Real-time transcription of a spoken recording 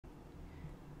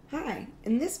Hi,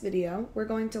 in this video, we're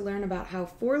going to learn about how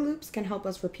for loops can help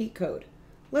us repeat code.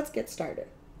 Let's get started.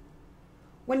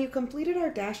 When you completed our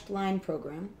dashed line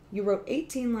program, you wrote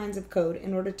 18 lines of code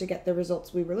in order to get the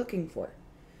results we were looking for.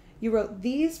 You wrote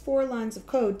these 4 lines of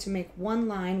code to make one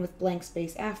line with blank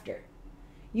space after.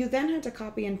 You then had to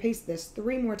copy and paste this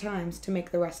 3 more times to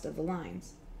make the rest of the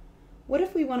lines. What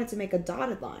if we wanted to make a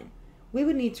dotted line? We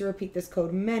would need to repeat this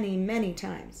code many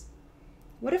times.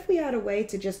 What if we had a way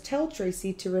to just tell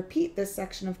Tracy to repeat this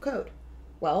section of code?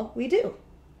 Well, we do.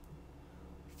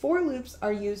 For loops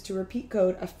are used to repeat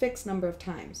code a fixed number of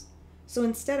times. So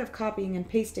instead of copying and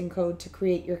pasting code to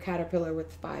create your caterpillar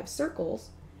with 5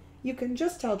 circles, you can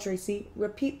just tell Tracy,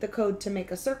 repeat the code to make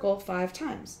a circle 5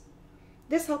 times.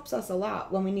 This helps us a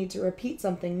lot when we need to repeat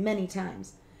something many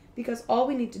times, because all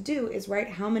we need to do is write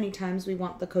how many times we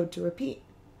want the code to repeat.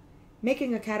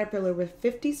 Making a caterpillar with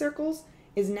 50 circles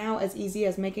is now as easy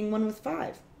as making one with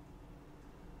 5.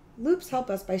 Loops help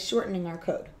us by shortening our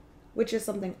code, which is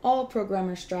something all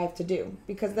programmers strive to do,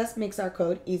 because this makes our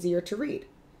code easier to read.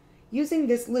 Using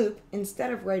this loop,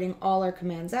 instead of writing all our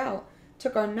commands out,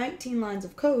 took our 19 lines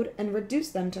of code and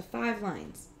reduced them to 5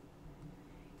 lines.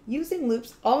 Using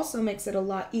loops also makes it a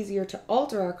lot easier to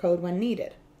alter our code when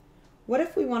needed. What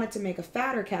if we wanted to make a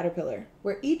fatter caterpillar,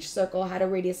 where each circle had a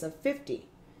radius of 50?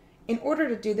 In order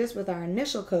to do this with our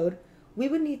initial code, we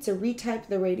would need to retype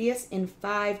the radius in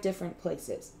 5 different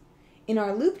places. In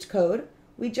our looped code,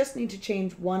 we just need to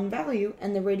change one value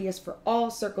and the radius for all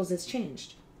circles is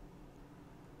changed.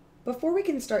 Before we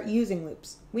can start using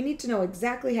loops, we need to know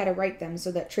exactly how to write them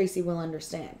so that Tracy will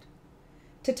understand.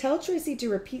 To tell Tracy to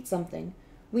repeat something,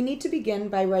 we need to begin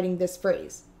by writing this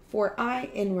phrase, for I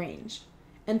in range,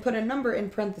 and put a number in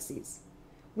parentheses.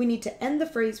 We need to end the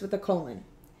phrase with a colon.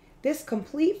 This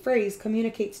complete phrase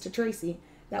communicates to Tracy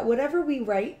that whatever we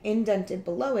write indented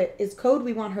below it is code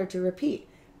we want her to repeat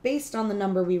based on the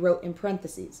number we wrote in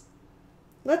parentheses.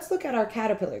 Let's look at our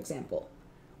caterpillar example.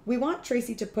 We want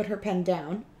Tracy to put her pen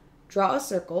down, draw a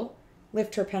circle,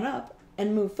 lift her pen up,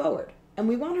 and move forward, and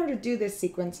we want her to do this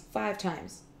sequence 5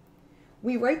 times.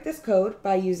 We write this code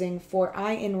by using for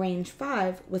I in range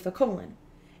 5 with a colon,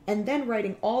 and then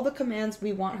writing all the commands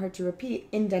we want her to repeat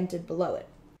indented below it.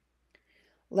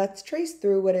 Let's trace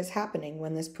through what is happening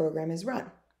when this program is run.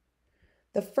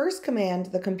 The first command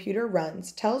the computer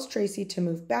runs tells Tracy to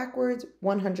move backwards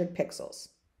 100 pixels.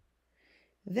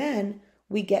 Then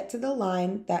we get to the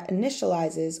line that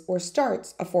initializes or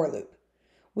starts a for loop.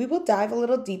 We will dive a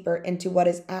little deeper into what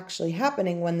is actually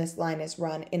happening when this line is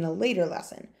run in a later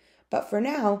lesson, but for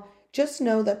now, just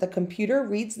know that the computer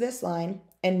reads this line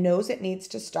and knows it needs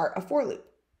to start a for loop.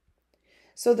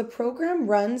 So the program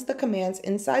runs the commands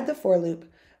inside the for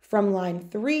loop from line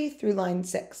 3 through line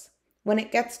 6. When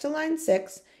it gets to line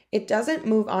 6, it doesn't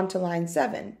move on to line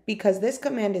 7 because this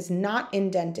command is not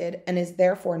indented and is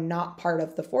therefore not part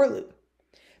of the for loop.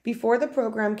 Before the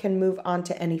program can move on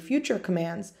to any future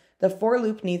commands, the for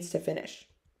loop needs to finish.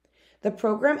 The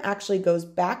program actually goes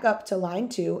back up to line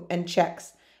 2 and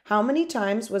checks, how many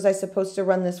times was I supposed to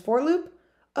run this for loop?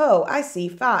 Oh, I see,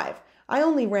 5. I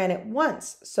only ran it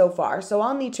once so far, so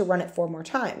I'll need to run it 4 more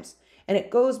times. And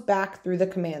it goes back through the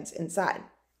commands inside.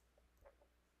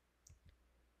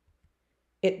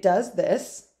 It does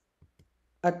this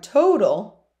a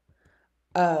total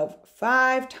of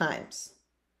 5 times.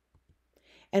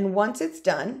 And once it's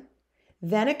done,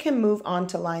 then it can move on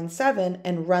to line 7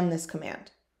 and run this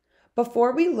command.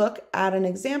 Before we look at an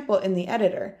example in the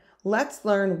editor, let's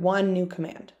learn one new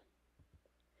command.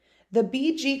 The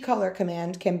BG color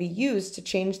command can be used to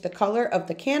change the color of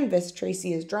the canvas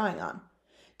Tracy is drawing on.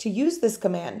 To use this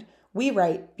command, we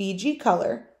write BG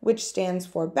color, which stands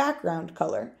for background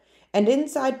color, and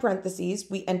inside parentheses,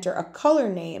 we enter a color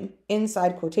name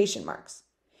inside quotation marks.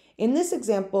 In this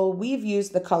example, we've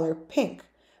used the color pink,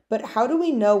 but how do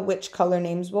we know which color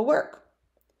names will work?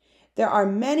 There are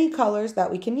many colors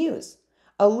that we can use.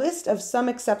 A list of some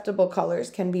acceptable colors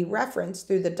can be referenced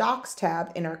through the Docs tab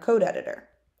in our code editor.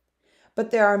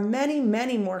 But there are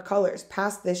many more colors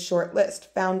past this short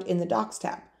list found in the Docs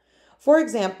tab. For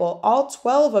example, all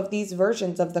 12 of these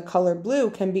versions of the color blue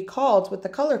can be called with the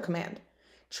color command.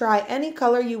 Try any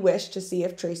color you wish to see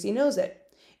if Tracy knows it.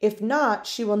 If not,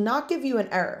 she will not give you an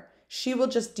error. She will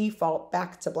just default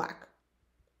back to black.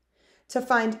 To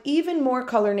find even more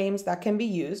color names that can be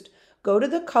used, go to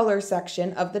the color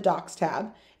section of the Docs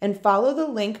tab and follow the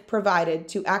link provided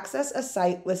to access a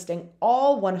site listing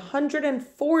all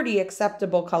 140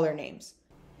 acceptable color names.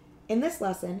 In this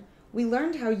lesson, we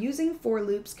learned how using for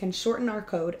loops can shorten our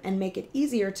code and make it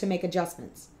easier to make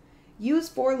adjustments. Use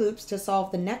for loops to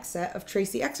solve the next set of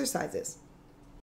Tracy exercises.